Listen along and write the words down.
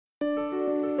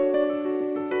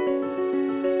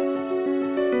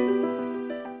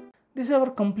This is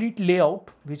our complete layout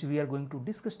which we are going to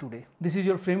discuss today. This is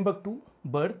your framework to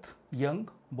birth, young,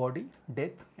 body,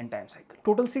 death and time cycle.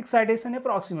 Total 6 ideas and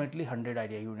approximately 100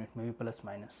 idea unit, maybe plus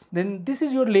minus. Then this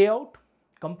is your layout,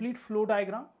 complete flow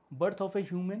diagram, birth of a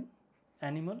human,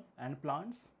 animal and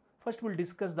plants. First we'll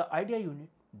discuss the idea unit,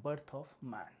 birth of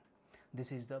man.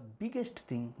 This is the biggest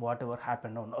thing whatever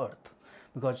happened on earth,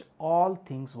 because all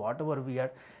things whatever we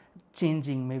are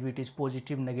changing, maybe it is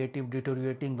positive, negative,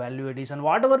 deteriorating, value addition,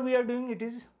 whatever we are doing, it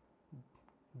is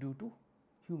due to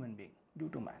human being, due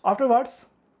to man. Afterwards,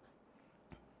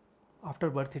 after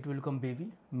birth it will come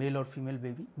baby, male or female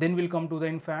baby, then will come to the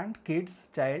infant, kids,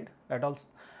 child,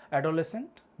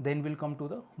 adolescent, then will come to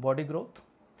the body growth.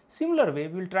 Similar way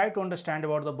we will try to understand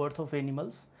about the birth of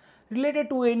animals. Related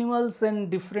to animals and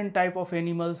different type of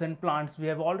animals and plants, we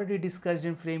have already discussed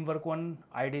in framework 1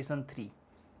 ideation 3.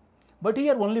 But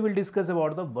here only we will discuss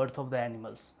about the birth of the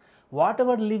animals.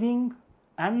 Whatever living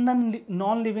and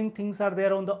non-living things are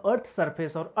there on the earth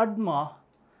surface or ADMA,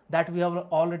 that we have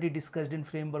already discussed in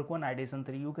framework 1 ideation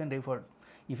 3. You can refer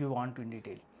if you want to in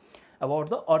detail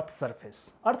about the earth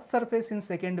surface. Earth surface in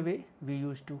second way we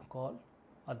used to call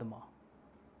ADMA.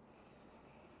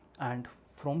 And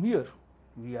from here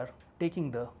we are taking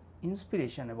the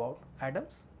inspiration about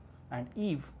Adams and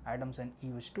Eve. Adams and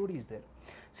Eve story is there.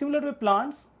 Similar way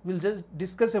plants, we'll just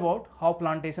discuss about how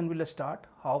plantation will start,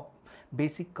 how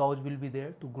basic cows will be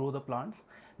there to grow the plants.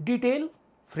 Detail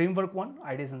framework 1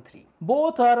 ideation 3.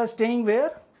 Both are staying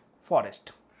where?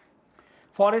 Forest.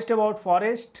 Forest, about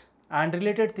forest and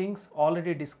related things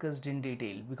already discussed in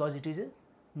detail, because it is a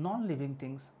non-living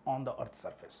things on the earth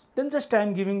surface. Then just I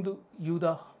am giving you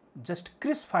the just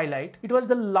crisp highlight. It was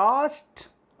the last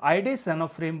ideation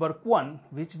of framework 1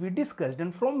 which we discussed,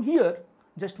 and from here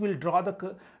just we'll draw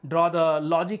the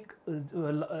logic,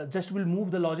 just we'll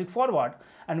move the logic forward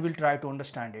and we'll try to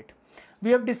understand it.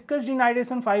 We have discussed in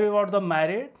ideation 5 about the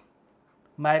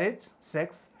marriage,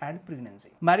 sex and pregnancy.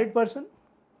 Married person,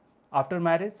 after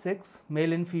marriage, sex,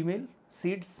 male and female,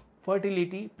 seeds,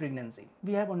 fertility, pregnancy.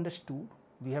 We have understood,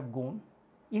 we have gone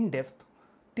in depth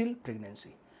till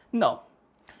pregnancy. Now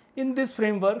in this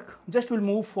framework just we'll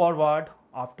move forward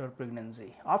after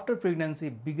pregnancy. After pregnancy,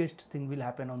 biggest thing will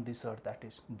happen on this earth, that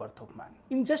is birth of man.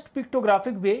 In just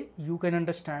pictographic way you can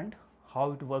understand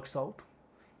how it works out.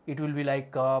 It will be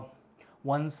like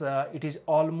once it is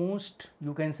almost,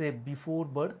 you can say, before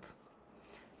birth,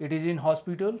 it is in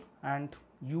hospital and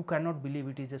you cannot believe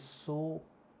it is a so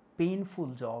painful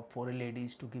job for a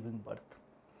ladies to giving birth.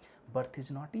 Birth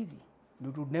is not easy.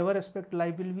 You would never expect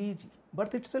life will be easy.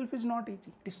 Birth itself is not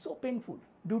easy. It is so painful.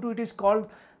 Due to it is called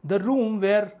the room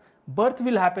where birth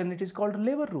will happen. It is called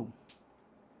labor room.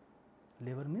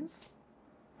 Labor means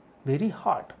very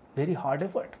hard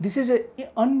effort. This is a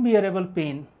unbearable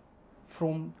pain.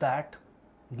 From that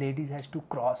ladies has to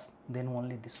cross, then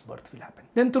only this birth will happen.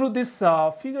 Then through this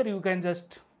figure you can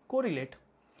just correlate.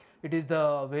 It is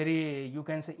the very, you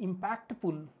can say,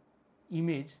 impactful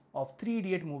image of 3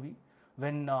 Idiot movie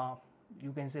when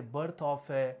you can say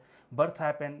birth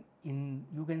happen in,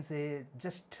 you can say,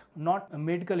 just not a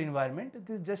medical environment. It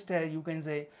is just you can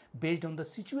say based on the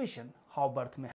situation how birth may